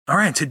All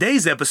right,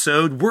 today's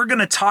episode, we're going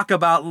to talk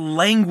about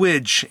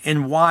language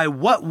and why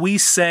what we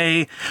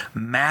say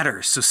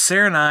matters. So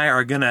Sarah and I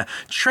are going to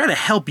try to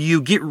help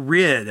you get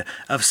rid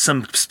of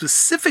some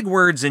specific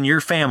words in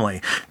your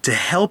family to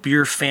help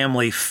your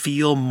family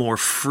feel more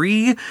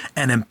free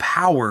and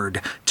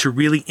empowered to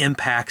really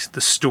impact the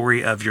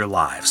story of your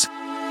lives.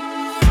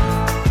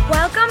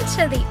 Welcome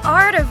to the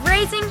Art of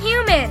Raising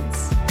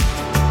Humans.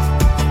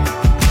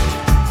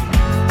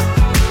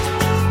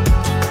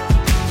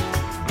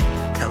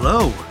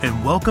 Hello,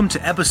 and welcome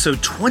to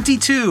episode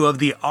 22 of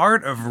The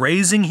Art of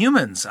Raising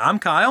Humans. I'm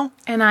Kyle.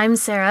 And I'm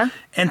Sarah.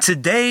 And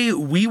today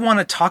we want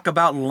to talk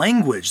about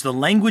language, the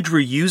language we're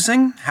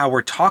using, how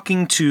we're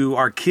talking to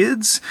our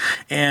kids,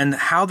 and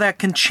how that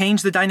can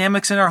change the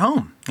dynamics in our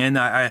home. And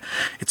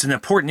it's an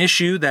important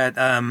issue that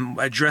I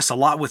address a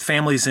lot with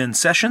families in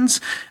sessions,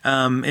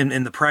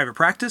 in the private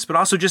practice, but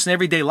also just in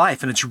everyday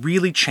life. And it's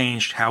really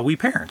changed how we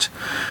parent.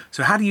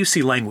 So how do you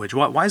see language?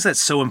 Why is that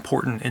so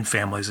important in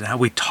families and how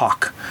we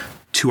talk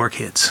to our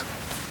kids?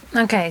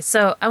 Okay,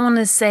 so I want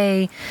to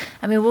say,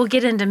 we'll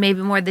get into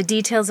maybe more of the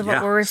details of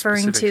what we're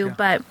referring to,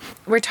 but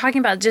we're talking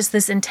about just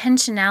this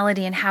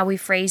intentionality in how we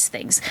phrase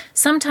things.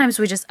 Sometimes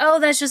we just,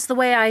 that's just the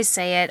way I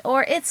say it,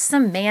 or it's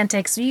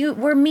semantics.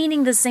 We're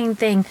meaning the same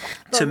thing.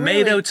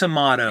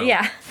 Tomato.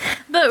 Yeah,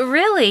 but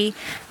really,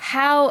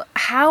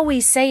 how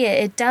we say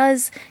it, it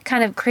does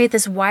kind of create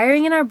this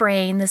wiring in our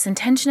brain, this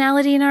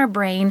intentionality in our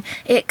brain.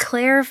 It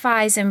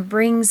clarifies and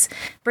brings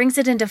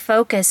it into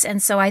focus.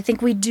 And so I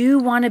think we do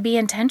want to be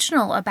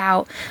intentional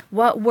about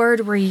what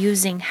word we're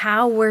using,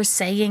 how we're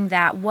saying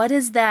that, what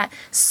is that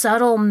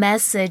subtle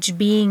message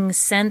being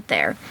sent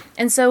there.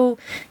 And so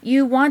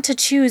you want to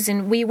choose,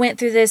 and we went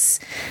through this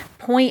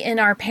point in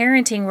our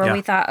parenting where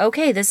we thought,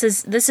 okay, this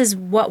is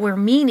what we're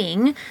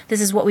meaning. This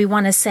is what we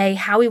want to say,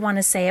 how we want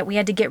to say it. We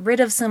had to get rid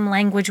of some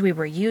language we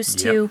were used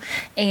to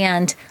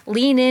and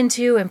lean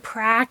into and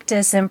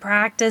practice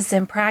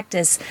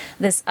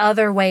this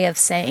other way of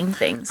saying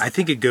things. I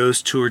think it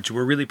goes towards,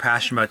 we're really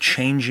passionate about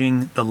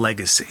changing the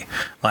legacy.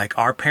 Like,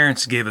 our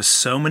parents gave us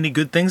so many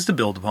good things to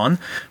build upon,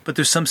 but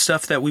there's some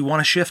stuff that we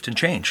want to shift and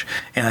change.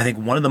 And I think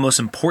one of the most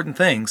important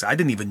things, I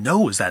didn't even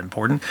know was that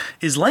important,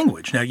 is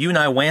language. Now, you and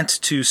I went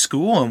to school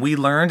and we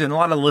learned, and a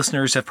lot of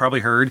listeners have probably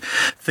heard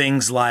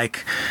things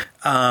like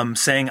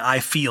saying I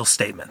feel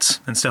statements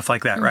and stuff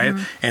like that, right?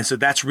 And so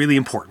that's really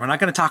important. We're not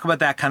going to talk about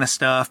that kind of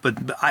stuff,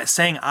 but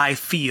saying I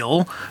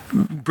feel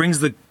brings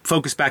the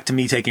focus back to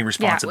me taking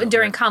responsibility.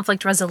 During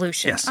conflict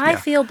resolution. Yes, I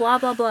feel blah,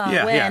 blah, blah.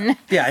 When.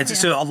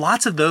 So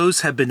lots of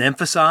those have been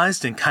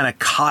emphasized and kind of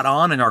caught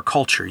on in our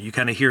culture. You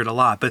kind of hear it a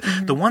lot. But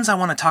the ones I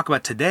want to talk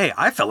about today,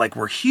 I felt like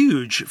were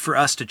huge for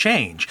us to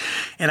change.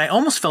 And I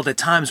almost felt at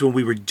times when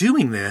we were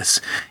doing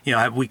this,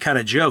 we kind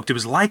of joked, it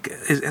was like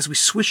as we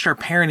switched our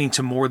parenting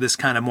to more this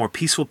kind of more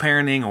peaceful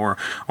parenting or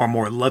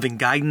more loving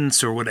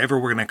guidance or whatever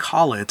we're going to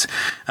call it,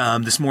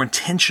 this more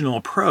intentional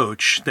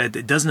approach that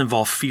it doesn't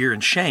involve fear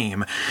and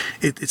shame,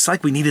 it's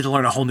like we needed to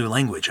learn a whole new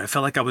language. I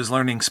felt like I was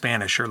learning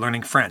Spanish or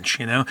learning French,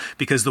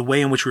 because the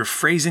way in which we were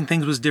phrasing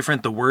things was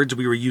different. The words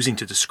we were using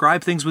to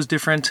describe things was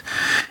different.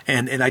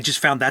 And I just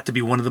found that to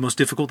be one of the most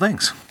difficult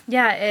things.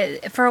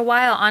 Yeah, for a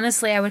while,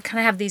 honestly, I would kind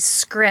of have these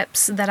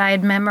scripts that I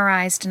had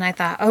memorized, and I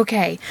thought,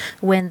 okay,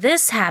 when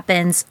this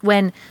happens,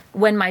 when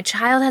my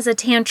child has a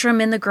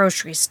tantrum in the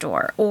grocery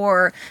store,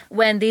 or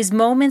when these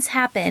moments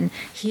happen,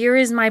 here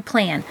is my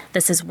plan.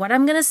 This is what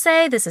I'm going to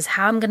say. This is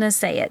how I'm going to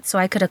say it. So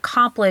I could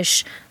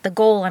accomplish the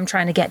goal I'm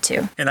trying to get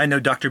to. And I know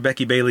Dr.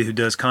 Becky Bailey, who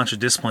does conscious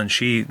discipline,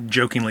 she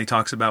jokingly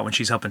talks about when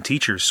she's helping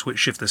teachers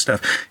shift this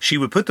stuff, she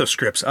would put those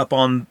scripts up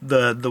on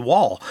the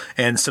wall.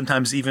 And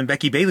sometimes even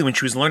Becky Bailey, when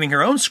she was learning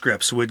her own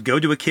scripts, would go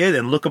to a kid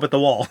and look up at the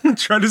wall and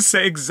try to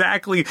say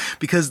exactly,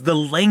 because the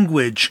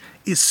language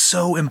is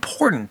so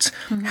important.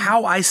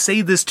 How I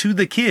say this to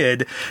the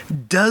kid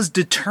does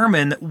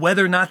determine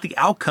whether or not the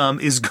outcome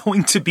is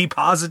going to be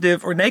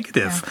positive or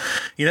negative.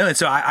 And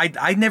so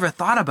I never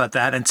thought about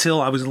that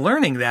until I was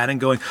learning that and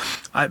going,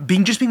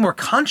 being more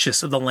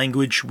conscious of the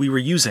language we were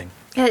using.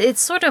 Yeah,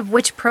 it's sort of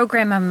which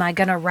program am I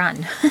going to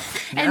run?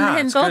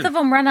 and both of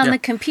them run on the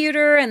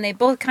computer, and they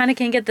both kind of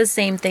can get the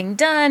same thing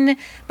done,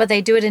 but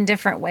they do it in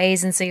different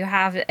ways. And so you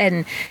have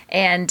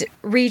and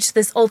reach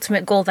this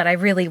ultimate goal that I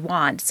really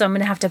want. So I'm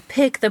going to have to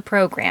pick the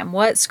program.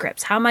 What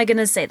scripts? How am I going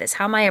to say this?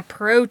 How am I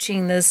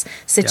approaching this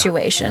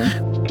situation?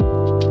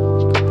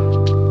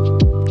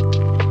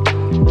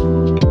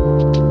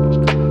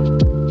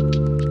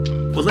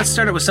 Well, let's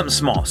start out with something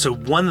small. So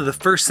one of the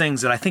first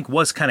things that I think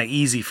was kind of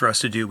easy for us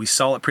to do, we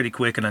saw it pretty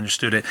quick and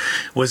understood it,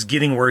 was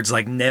getting words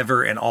like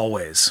never and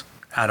always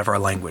out of our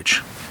language.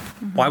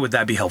 Why would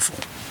that be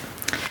helpful?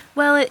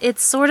 Well,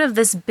 it's sort of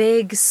this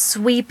big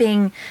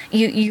sweeping,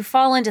 you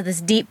fall into this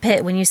deep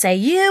pit when you say,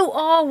 you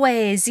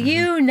always,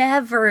 you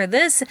never,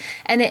 this,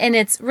 and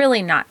it's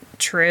really not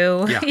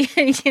true.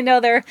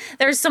 Yeah.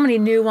 There's so many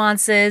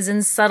nuances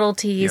and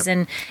subtleties,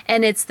 Yep.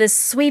 and it's this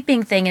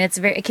sweeping thing,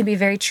 and it can be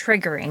very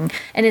triggering,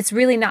 and it's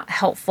really not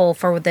helpful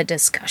for the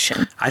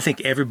discussion. I think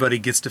everybody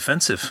gets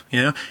defensive,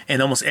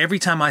 and almost every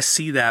time I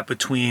see that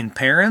between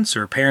parents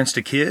or parents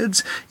to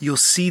kids, you'll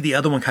see the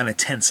other one kind of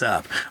tense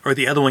up or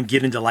the other one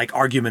get into like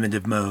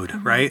argumentative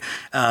mode, right?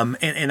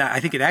 And I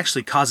think it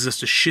actually causes us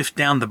to shift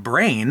down the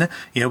brain.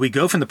 We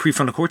go from the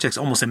prefrontal cortex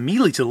almost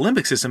immediately to the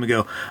limbic system and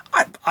go,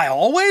 I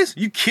always?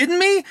 You kidding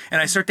me? And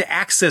I start to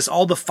access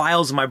all the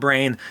files in my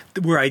brain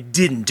where I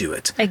didn't do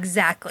it.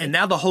 Exactly. And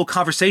now the whole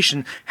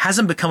conversation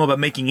hasn't become about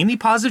making any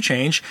positive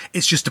change.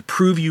 It's just to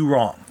prove you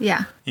wrong.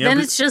 Yeah. Then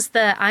it's just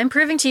I'm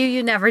proving to you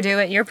you never do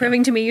it. You're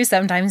proving to me you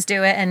sometimes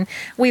do it. And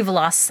we've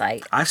lost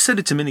sight. I've said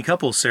it to many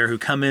couples, Sarah, who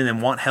come in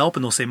and want help,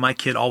 and they'll say, my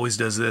kid always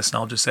does this. And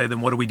I'll just say, then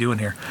what are we doing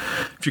here?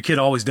 If your kid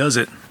always does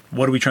it,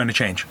 what are we trying to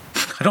change?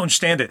 I don't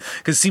understand it.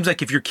 Because it seems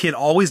like if your kid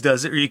always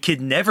does it or your kid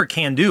never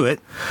can do it,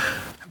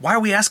 why are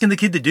we asking the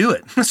kid to do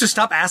it? Let's just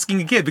stop asking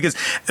the kid, because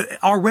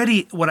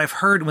already what I've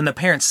heard when the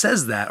parent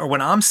says that, or when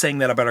I'm saying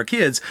that about our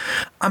kids,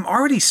 I'm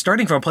already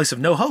starting from a place of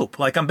no hope.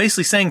 Like I'm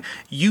basically saying,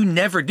 you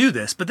never do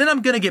this, but then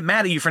I'm going to get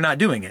mad at you for not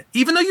doing it,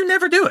 even though you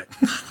never do it.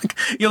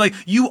 You're like,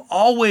 you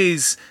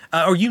always,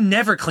 or you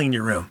never clean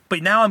your room,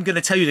 but now I'm going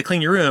to tell you to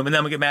clean your room, and then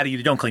I'm going to get mad at you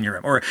to don't clean your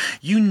room. Or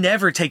you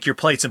never take your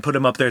plates and put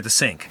them up there at the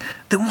sink.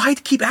 Then why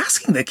keep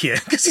asking the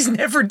kid? Because he's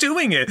never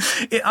doing it.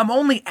 I'm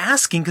only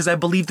asking because I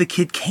believe the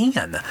kid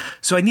can.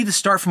 So I need to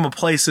start from a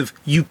place of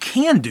you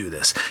can do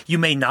this. You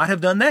may not have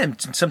done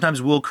that. And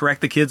sometimes we'll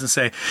correct the kids and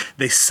say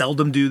they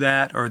seldom do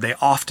that, or they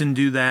often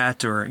do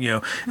that, or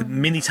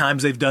many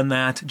times they've done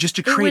that. Just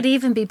to create. It would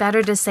even be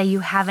better to say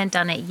you haven't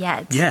done it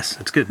yet. Yes,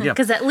 that's good. Yeah,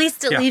 because at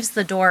least it leaves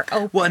the door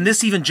open. Well, and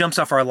this even jumps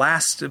off our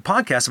last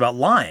podcast about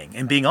lying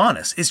and being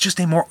honest. It's just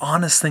a more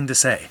honest thing to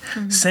say.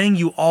 Saying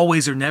you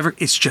always or never,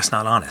 it's just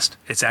not honest.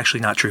 It's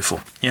actually not truthful.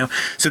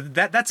 So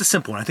that's a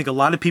simple one. I think a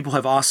lot of people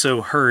have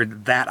also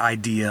heard that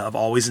idea of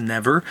always and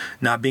never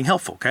not being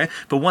helpful, okay?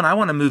 But one I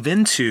want to move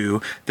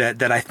into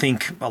that I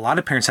think a lot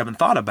of parents haven't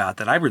thought about,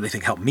 that I really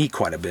think helped me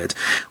quite a bit,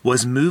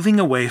 was moving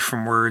away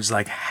from words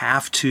like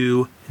have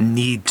to,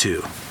 need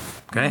to.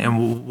 Okay,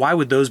 and why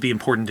would those be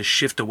important to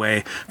shift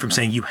away from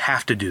saying you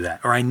have to do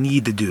that or I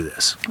need to do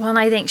this? Well, and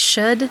I think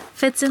should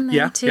fits in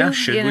there too. Yeah,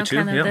 should would too.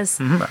 Kind of yeah.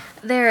 this.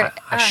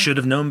 I should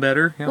have known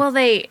better. Yeah. Well,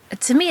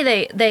 to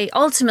me they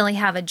ultimately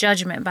have a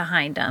judgment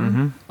behind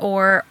them,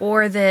 or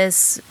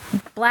this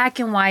black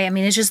and white. I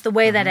mean, it's just the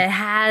way that it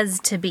has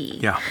to be.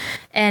 Yeah,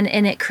 and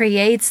it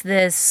creates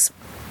this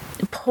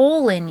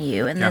pull in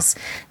you and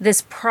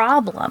this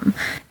problem,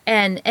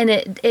 and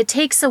it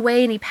takes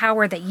away any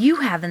power that you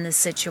have in this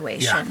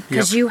situation,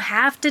 because you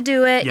have to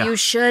do it. You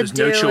should there's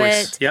do no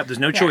choice. it. Yep, there's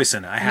no choice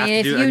in it. I have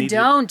mean, to do if it. you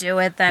don't do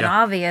it, then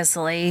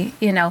obviously,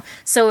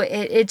 so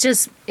it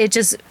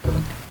just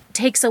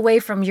takes away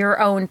from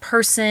your own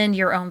person,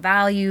 your own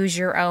values,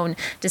 your own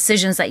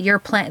decisions that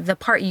the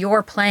part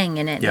you're playing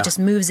in it. It just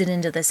moves it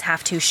into this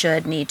have to,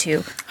 should, need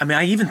to. I mean,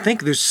 I even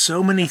think there's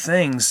so many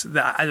things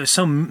there's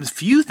so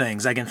few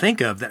things I can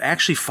think of that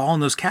actually fall in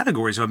those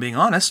categories, if I'm being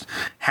honest,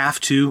 have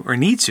to or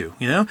need to,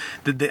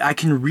 that I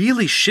can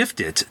really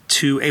shift it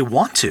to a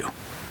want to,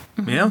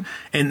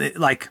 and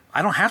like,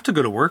 I don't have to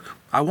go to work.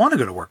 I want to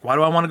go to work. Why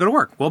do I want to go to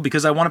work? Well,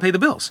 because I want to pay the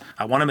bills.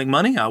 I want to make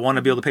money. I want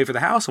to be able to pay for the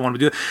house. I want to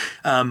do it.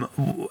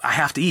 I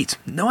have to eat.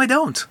 No, I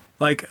don't.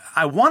 Like,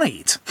 I want to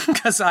eat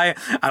because I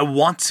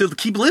want to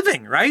keep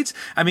living, right?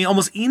 I mean,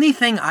 almost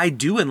anything I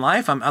do in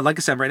life, like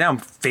I said, right now, I'm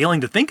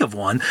failing to think of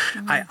one.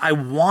 I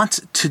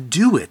want to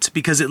do it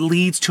because it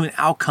leads to an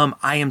outcome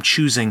I am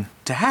choosing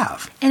to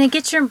have. And it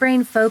gets your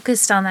brain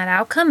focused on that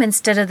outcome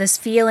instead of this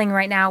feeling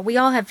right now. We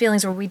all have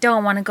feelings where we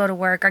don't want to go to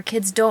work. Our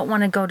kids don't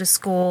want to go to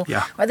school,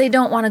 or they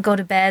don't want to go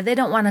to bed. They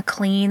don't want to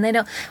clean.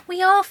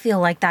 We all feel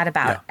like that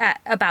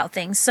about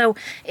things. So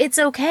it's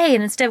okay.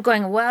 And instead of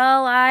going,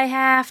 well, I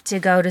have to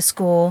go to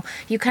school,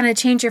 you kind of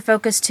change your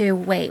focus to,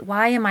 wait,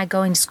 why am I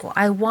going to school?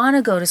 I want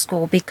to go to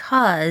school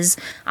because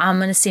I'm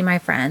going to see my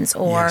friends,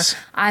 or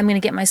I'm going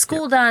to get my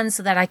school done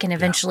so that I can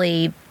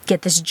eventually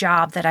get this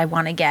job that I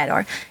want to get.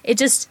 Or it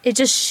just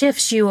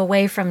shifts you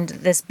away from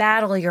this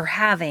battle you're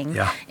having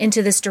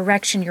into this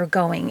direction you're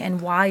going,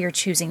 and why you're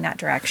choosing that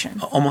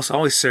direction. Almost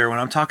always, Sarah, when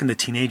I'm talking to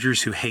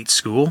teenagers who hate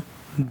school,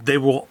 they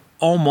will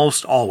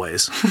almost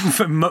always,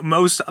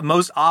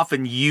 most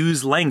often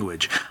use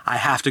language. I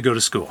have to go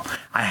to school.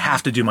 I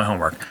have to do my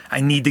homework.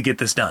 I need to get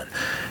this done.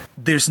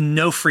 There's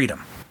no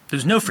freedom.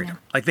 There's no freedom.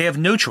 Like, they have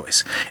no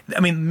choice. I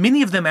mean,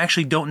 many of them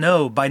actually don't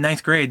know by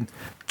 9th grade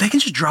they can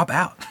just drop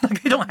out.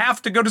 Like, they don't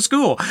have to go to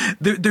school.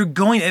 They're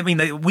going. I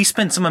mean, we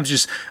spend sometimes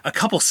just a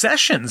couple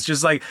sessions,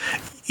 just like,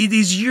 it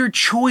is your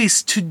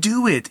choice to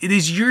do it. It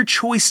is your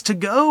choice to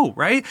go,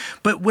 right?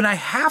 But when I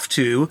have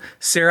to,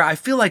 Sarah, I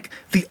feel like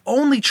the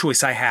only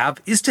choice I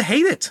have is to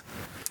hate it.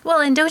 Well,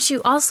 and don't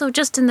you also,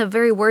 just in the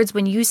very words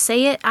when you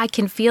say it, I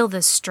can feel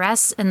the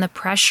stress and the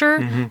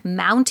pressure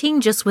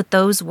mounting just with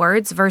those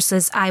words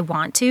versus I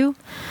want to.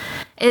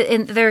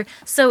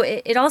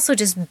 It also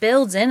just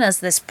builds in us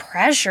this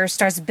pressure,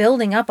 starts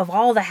building up of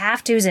all the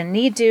have tos and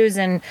need tos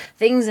and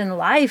things in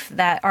life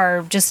that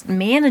are just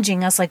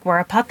managing us like we're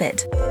a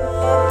puppet.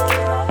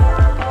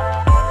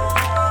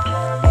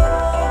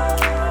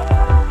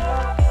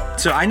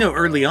 So I know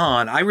early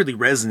on, I really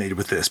resonated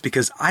with this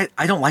because I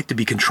don't like to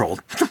be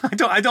controlled.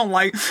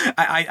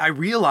 I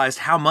realized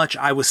how much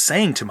I was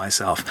saying to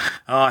myself,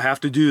 oh, I have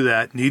to do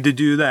that, need to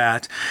do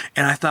that.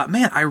 And I thought,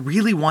 man, I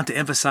really want to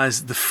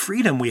emphasize the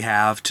freedom we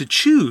have to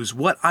choose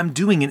what I'm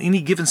doing in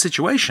any given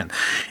situation.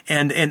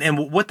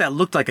 And what that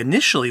looked like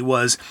initially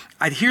was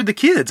I'd hear the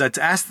kids, I'd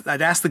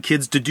ask the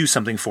kids to do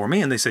something for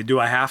me. And they say,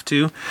 do I have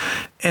to?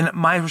 And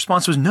my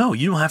response was, no,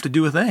 you don't have to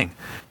do a thing.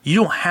 You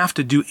don't have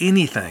to do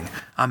anything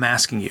I'm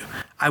asking you.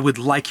 I would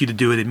like you to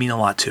do it. It'd mean a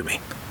lot to me.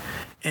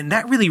 And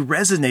that really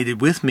resonated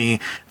with me,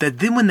 that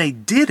then when they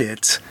did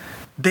it,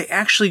 they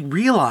actually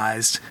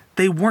realized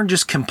they weren't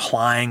just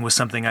complying with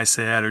something I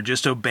said or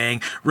just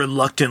obeying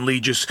reluctantly,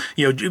 just,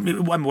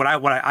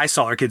 what I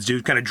saw our kids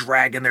do, kind of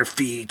dragging their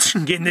feet,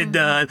 getting it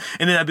done.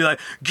 And then I'd be like,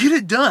 get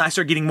it done. I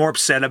started getting more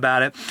upset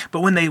about it.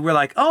 But when they were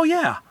like, oh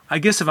yeah, I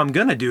guess if I'm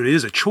going to do it, it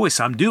is a choice.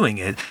 I'm doing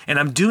it. And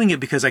I'm doing it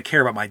because I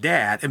care about my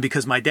dad and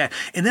because my dad.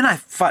 And then I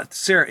thought,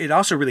 Sarah, it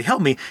also really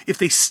helped me if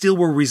they still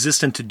were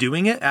resistant to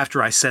doing it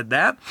after I said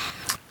that.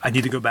 I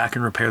need to go back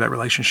and repair that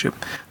relationship.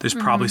 There's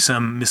probably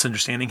some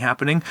misunderstanding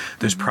happening.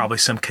 There's probably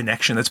some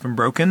connection that's been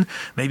broken.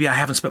 Maybe I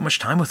haven't spent much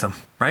time with them,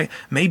 right?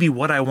 Maybe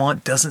what I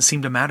want doesn't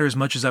seem to matter as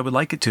much as I would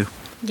like it to.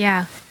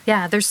 Yeah.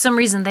 Yeah. There's some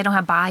reason they don't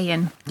have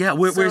buy-in. Yeah.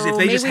 Whereas if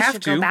they just have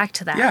to, go back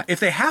to that. Yeah. If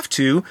they have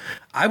to,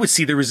 I would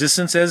see the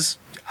resistance as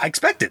I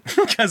expect it,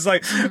 because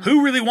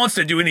who really wants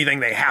to do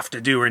anything they have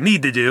to do or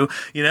need to do,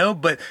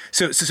 But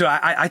so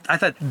I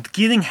thought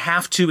getting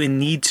have to and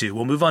need to.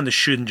 We'll move on to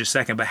should in just a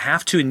second, but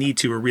have to and need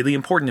to are really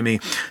important to me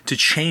to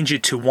change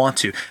it to want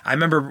to. I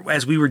remember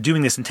as we were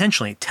doing this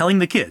intentionally, telling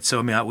the kids.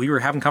 So we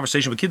were having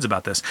conversation with kids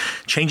about this,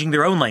 changing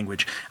their own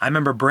language. I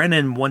remember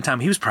Brennan one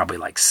time, he was probably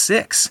like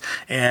 6,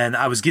 and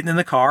I was getting in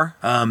the car.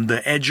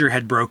 The edger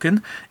had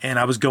broken, and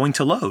I was going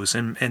to Lowe's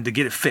and to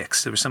get it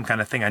fixed. There was some kind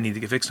of thing I needed to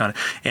get fixed on it.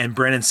 And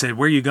Brennan said,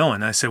 "Where are you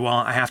going?" I said, "Well,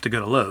 I have to go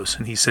to Lowe's."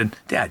 And he said,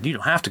 "Dad, you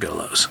don't have to go to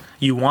Lowe's.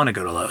 You want to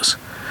go to Lowe's."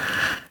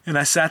 And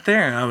I sat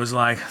there and I was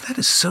like, that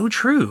is so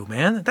true,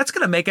 man. That's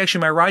going to make actually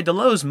my ride to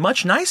Lowe's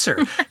much nicer,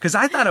 because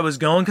I thought I was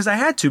going because I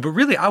had to, but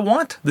really I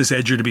want this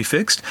edger to be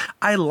fixed.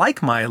 I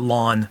like my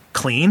lawn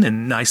clean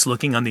and nice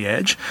looking on the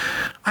edge.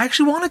 I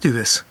actually want to do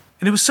this.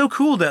 And it was so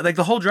cool that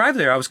the whole drive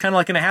there, I was kind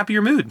of in a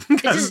happier mood.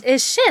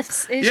 It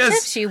shifts. It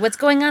shifts you. What's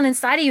going on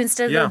inside of you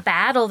instead of the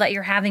battle that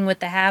you're having with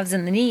the haves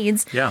and the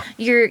needs. Yeah.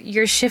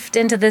 You're shift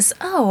into this,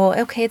 oh,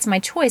 okay, it's my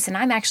choice. And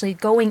I'm actually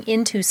going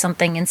into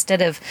something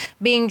instead of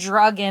being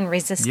drug in,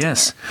 resisting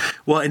it.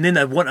 Well, and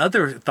then one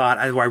other thought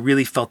where I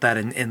really felt that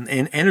in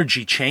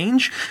energy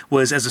change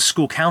was as a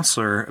school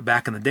counselor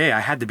back in the day,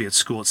 I had to be at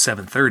school at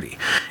 7:30.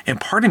 And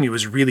part of me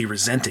was really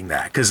resenting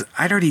that because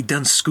I'd already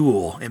done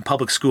school in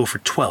public school for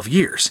 12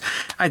 years.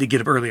 I had to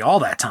get up early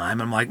all that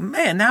time. I'm like,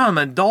 man, now I'm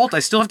an adult. I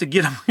still have to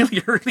get up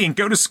really early and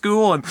go to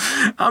school. And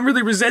I'm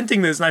really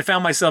resenting this. And I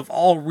found myself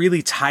all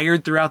really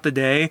tired throughout the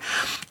day.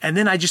 And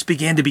then I just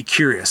began to be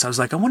curious. I was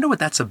like, I wonder what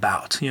that's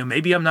about.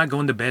 Maybe I'm not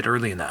going to bed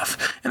early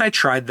enough. And I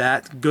tried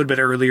that, go to bed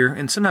earlier.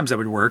 And sometimes that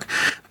would work.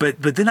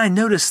 But then I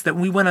noticed that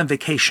when we went on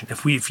vacation,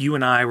 if you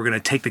and I were going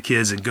to take the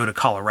kids and go to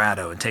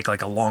Colorado and take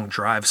a long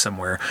drive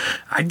somewhere,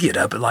 I'd get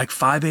up at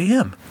 5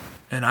 a.m.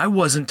 And I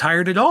wasn't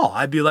tired at all.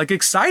 I'd be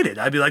excited.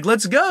 I'd be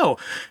let's go.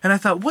 And I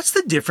thought, what's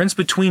the difference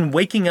between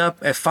waking up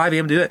at 5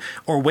 a.m. to do that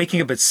or waking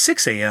up at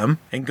 6 a.m.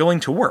 and going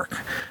to work?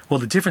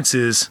 Well, the difference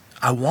is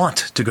I want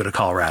to go to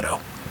Colorado.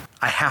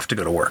 I have to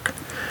go to work.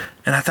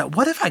 And I thought,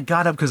 what if I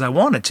got up because I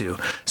wanted to?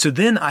 So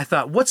then I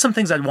thought, what's some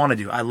things I'd want to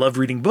do? I love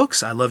reading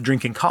books. I love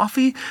drinking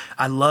coffee.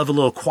 I love a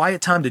little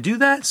quiet time to do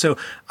that. So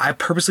I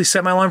purposely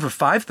set my alarm for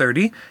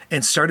 5:30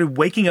 and started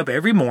waking up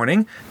every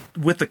morning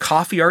with the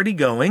coffee already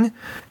going.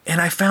 And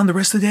I found the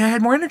rest of the day I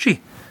had more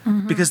energy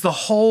because the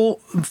whole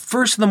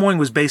first of the morning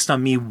was based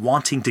on me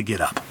wanting to get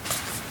up.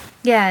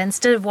 Yeah,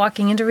 instead of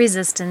walking into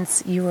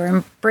resistance, you were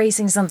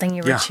embracing something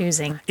you were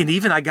choosing. And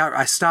even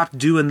I stopped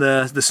doing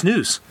the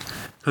snooze.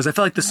 Because I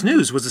felt like the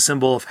snooze was a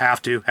symbol of have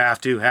to,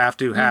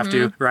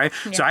 right?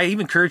 Yeah. So I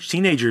even encourage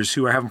teenagers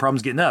who are having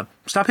problems getting up,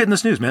 stop hitting the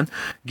snooze, man.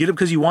 Get up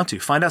because you want to.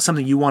 Find out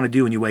something you want to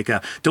do when you wake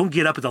up. Don't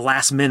get up at the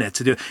last minute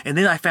to do it. And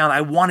then I found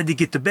I wanted to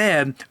get to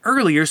bed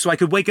earlier so I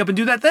could wake up and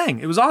do that thing.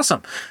 It was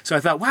awesome. So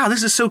I thought, wow,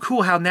 this is so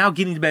cool how now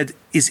getting to bed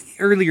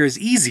earlier is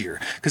easier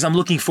because I'm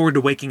looking forward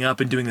to waking up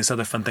and doing this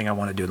other fun thing I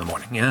want to do in the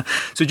morning. Yeah.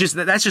 So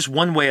that's just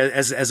one way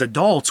as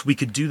adults we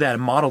could do that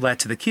and model that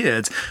to the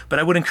kids. But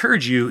I would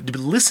encourage you to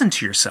listen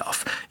to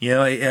yourself.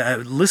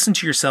 Listen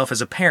to yourself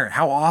as a parent.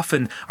 How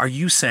often are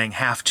you saying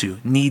have to,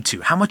 need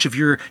to? How much of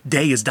your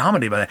day is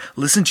dominated by that?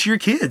 Listen to your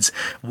kids.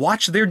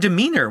 Watch their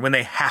demeanor when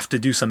they have to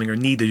do something or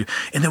need to do,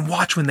 and then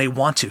watch when they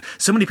want to.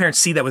 So many parents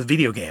see that with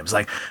video games.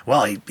 Like,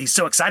 well, he's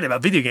so excited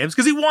about video games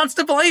because he wants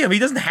to play them. He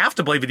doesn't have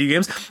to play video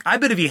games. I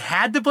bet if he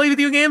had to play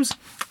video games,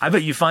 I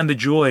bet you find the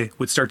joy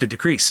would start to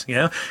decrease,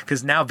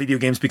 because now video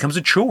games becomes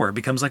a chore, it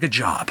becomes like a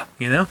job,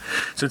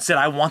 So instead,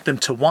 I want them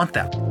to want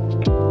that.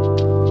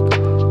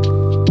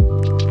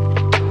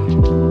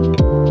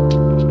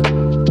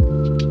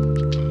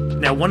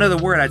 Now, one other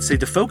word I'd say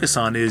to focus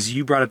on is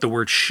you brought up the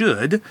word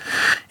should.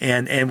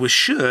 And with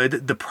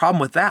should, the problem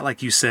with that,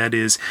 like you said,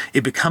 is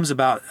it becomes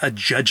about a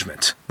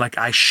judgment. Like,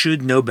 I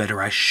should know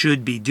better. I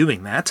should be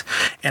doing that.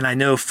 And I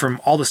know from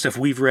all the stuff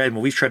we've read and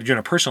what we've tried to do in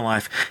our personal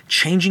life,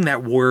 changing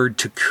that word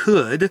to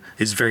could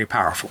is very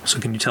powerful. So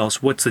can you tell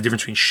us what's the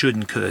difference between should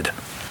and could?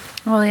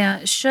 Well,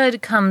 yeah,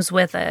 should comes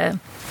with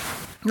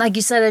like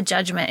you said, a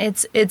judgment.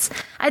 It's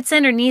I'd say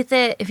underneath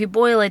it, if you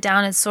boil it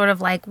down, it's sort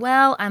of like,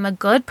 well, I'm a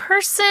good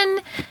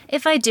person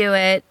if I do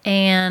it,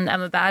 and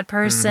I'm a bad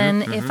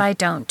person if I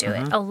don't do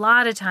it. A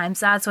lot of times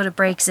that's what it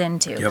breaks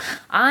into. Yep.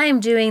 I'm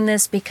doing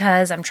this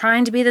because I'm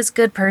trying to be this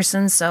good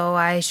person, so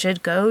I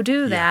should go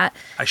do that.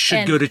 I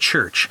should go to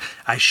church.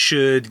 I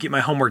should get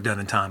my homework done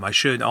in time. I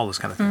should, all those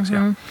kind of things.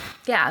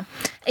 Yeah.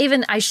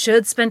 Even I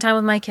should spend time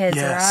with my kids,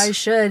 or I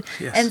should.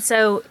 Yes. And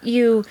so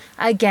you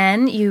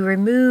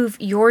remove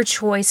your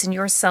choice and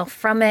yourself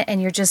from it,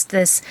 and you're just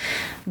this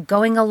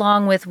going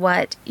along with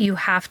what you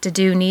have to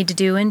do, need to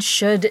do, and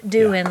should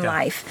do in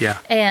life. Yeah.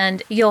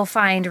 And you'll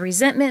find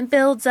resentment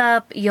builds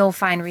up, you'll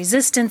find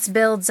resistance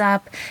builds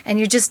up, and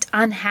you're just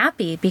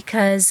unhappy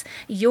because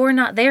you're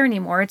not there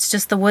anymore. It's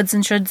just the woulds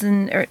and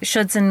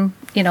shoulds and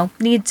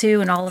need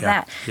to and all of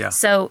that. Yeah.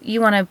 So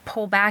you want to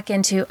pull back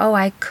into,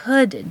 I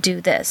could do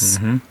this.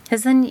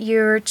 Because then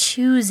you're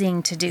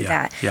choosing to do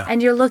that. Yeah.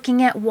 And you're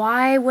looking at,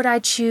 why would I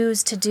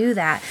choose to do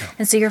that? Yeah.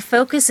 And so your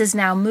focus is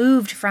now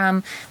moved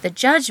from the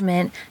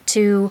judgment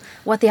to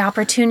what the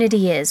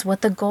opportunity is,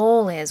 what the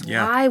goal is.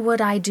 Yeah. Why would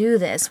I do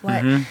this?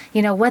 What,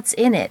 what's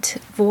in it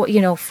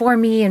for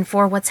me and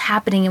for what's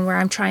happening and where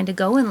I'm trying to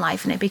go in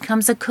life. And it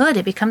becomes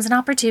it becomes an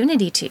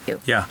opportunity to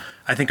you. Yeah.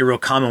 I think a real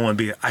common one would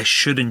be, I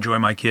should enjoy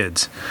my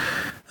kids.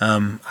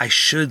 I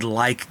should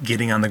like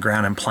getting on the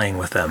ground and playing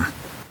with them.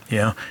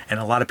 And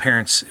a lot of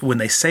parents, when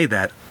they say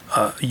that,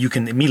 you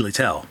can immediately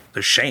tell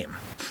there's shame.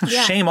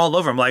 Yeah. Shame all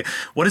over them. Like,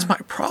 what is my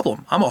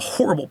problem? I'm a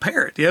horrible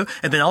parent,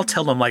 And then I'll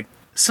tell them, like,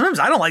 sometimes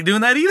I don't like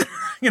doing that either.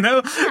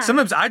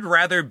 Sometimes I'd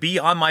rather be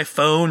on my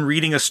phone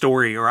reading a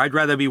story, or I'd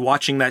rather be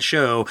watching that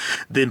show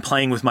than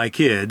playing with my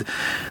kid.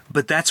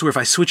 But that's where, if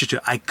I switch it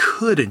to, I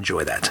could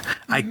enjoy that.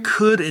 I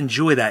could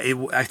enjoy that.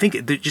 I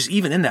think just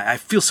even in that, I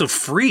feel so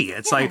free.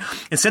 It's like,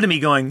 instead of me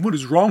going, what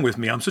is wrong with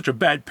me? I'm such a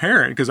bad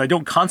parent, because I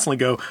don't constantly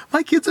go,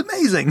 my kid's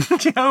amazing.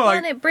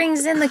 And it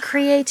brings in the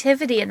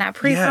creativity and that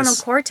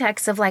prefrontal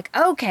cortex of like,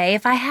 okay,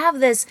 if I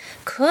have this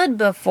could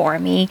before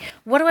me,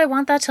 what do I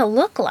want that to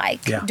look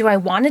like? Yeah. Do I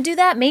want to do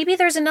that? Maybe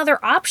there's another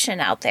option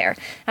out there.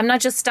 I'm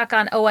not just stuck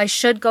on, I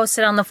should go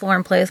sit on the floor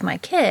and play with my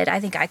kid. I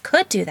think I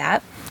could do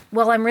that.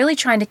 Well, I'm really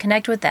trying to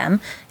connect with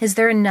them. Is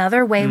there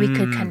another way we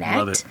could connect?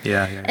 Love it.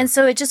 Yeah. And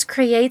so it just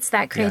creates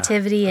that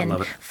creativity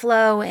and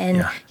flow,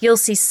 and you'll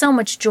see so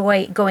much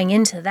joy going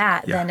into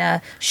that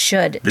than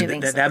should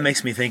doing something. That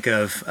makes me think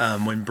of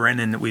when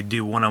Brennan, we'd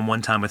do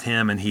one-on-one time with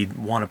him, and he'd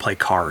want to play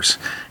cars,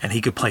 and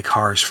he could play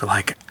cars for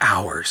like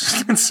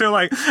hours. And so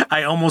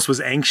I almost was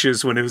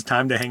anxious when it was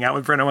time to hang out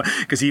with Brennan,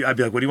 because I'd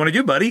be like, what do you want to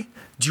do, buddy?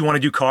 Do you want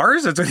to do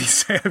cars? That's what he'd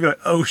say. I'd be like,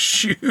 oh,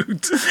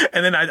 shoot.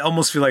 And then I'd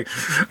almost feel like,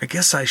 I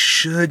guess I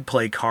should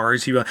play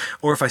cars.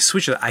 Or if I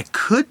switch it, I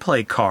could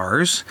play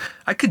cars.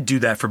 I could do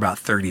that for about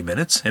 30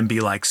 minutes and be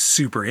like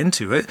super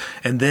into it.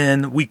 And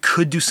then we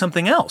could do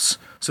something else.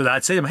 So that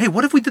I'd say to him, hey,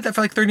 what if we did that for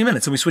like 30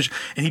 minutes and we switched?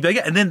 And he'd be like,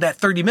 yeah. And then that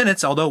 30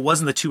 minutes, although it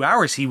wasn't the 2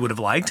 hours he would have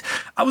liked,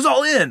 I was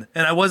all in.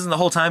 And I wasn't the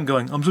whole time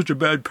going, I'm such a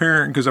bad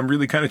parent because I'm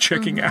really kind of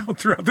checking out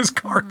throughout this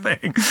car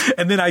thing.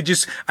 And then I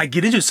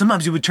get into it.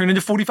 Sometimes it would turn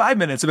into 45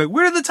 minutes. I'm like,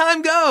 where did the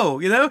time go?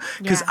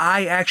 Because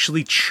I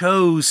actually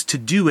chose to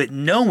do it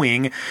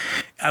knowing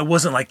I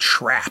wasn't like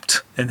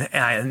trapped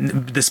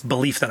and this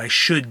belief that I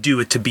should do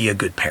it to be a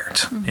good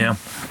parent,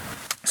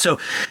 So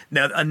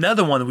now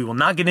another one that we will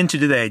not get into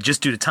today,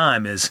 just due to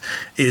time, is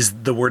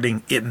the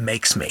wording, it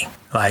makes me.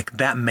 Like,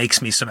 that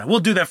makes me so mad. We'll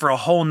do that for a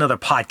whole nother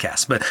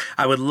podcast, but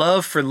I would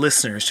love for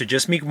listeners to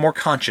just be more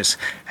conscious.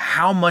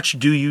 How much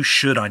do you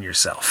should on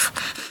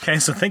yourself? Okay,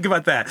 so think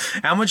about that.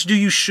 How much do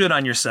you should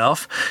on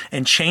yourself,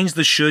 and change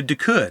the should to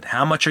could?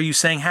 How much are you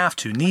saying have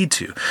to, need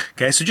to?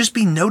 Okay, so just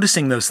be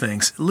noticing those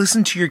things.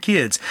 Listen to your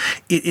kids.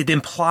 It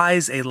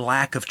implies a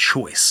lack of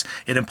choice.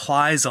 It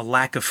implies a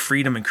lack of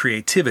freedom and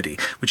creativity,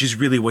 which is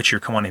really really what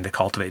you're wanting to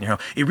cultivate in your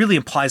home. It really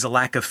implies a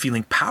lack of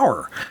feeling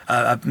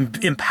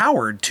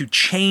empowered to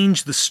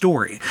change the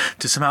story,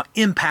 to somehow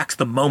impact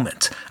the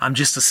moment. I'm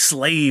just a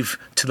slave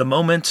to the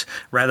moment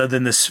rather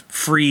than this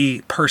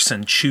free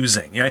person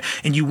choosing. Right?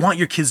 And you want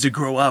your kids to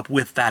grow up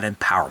with that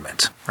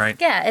empowerment, right?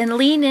 Yeah, and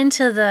lean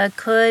into the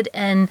could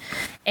and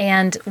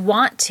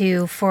want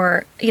to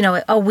for,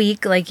 a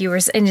week, like you were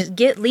saying, and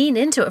just lean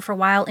into it for a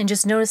while and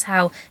just notice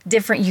how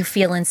different you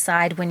feel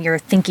inside when you're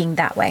thinking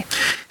that way.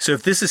 So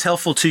if this is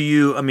helpful to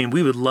you,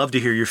 we would love to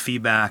hear your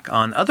feedback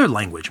on other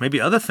language, maybe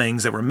other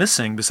things that we're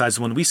missing besides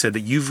the one we said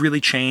that you've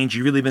really changed,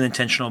 you've really been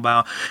intentional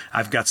about.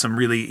 I've got some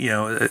really,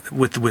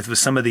 with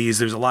some of these,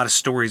 there's a lot of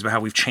stories about how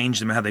we've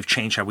changed them and how they've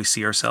changed how we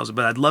see ourselves.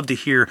 But I'd love to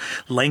hear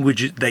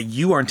language that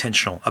you are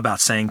intentional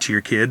about saying to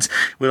your kids.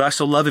 We'd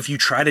also love if you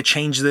try to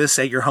change this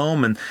at your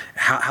home and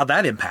how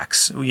that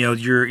impacts,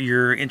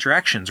 your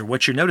interactions or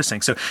what you're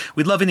noticing. So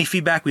we'd love any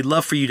feedback. We'd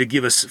love for you to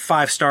give us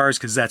 5 stars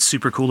because that's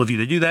super cool of you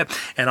to do that.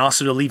 And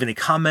also to leave any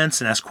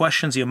comments and ask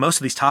questions. Most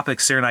of these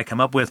topics Sarah and I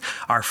come up with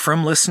are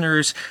from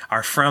listeners,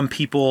 are from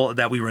people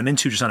that we run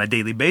into just on a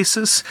daily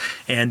basis.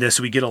 And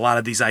so we get a lot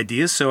of these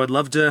ideas. So I'd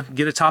love to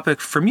get a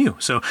topic from you.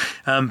 So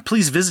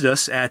please visit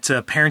us at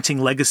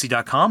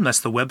parentinglegacy.com. That's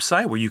the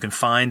website where you can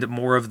find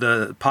more of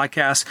the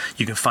podcasts.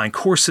 You can find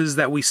courses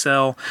that we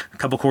sell, a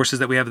couple courses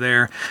that we have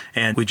there.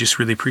 And we just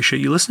really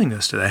appreciate you listening to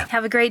us today.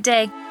 Have a great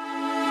day.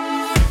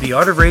 The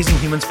Art of Raising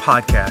Humans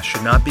podcast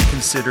should not be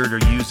considered or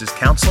used as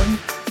counseling,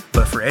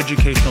 but for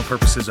educational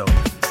purposes only.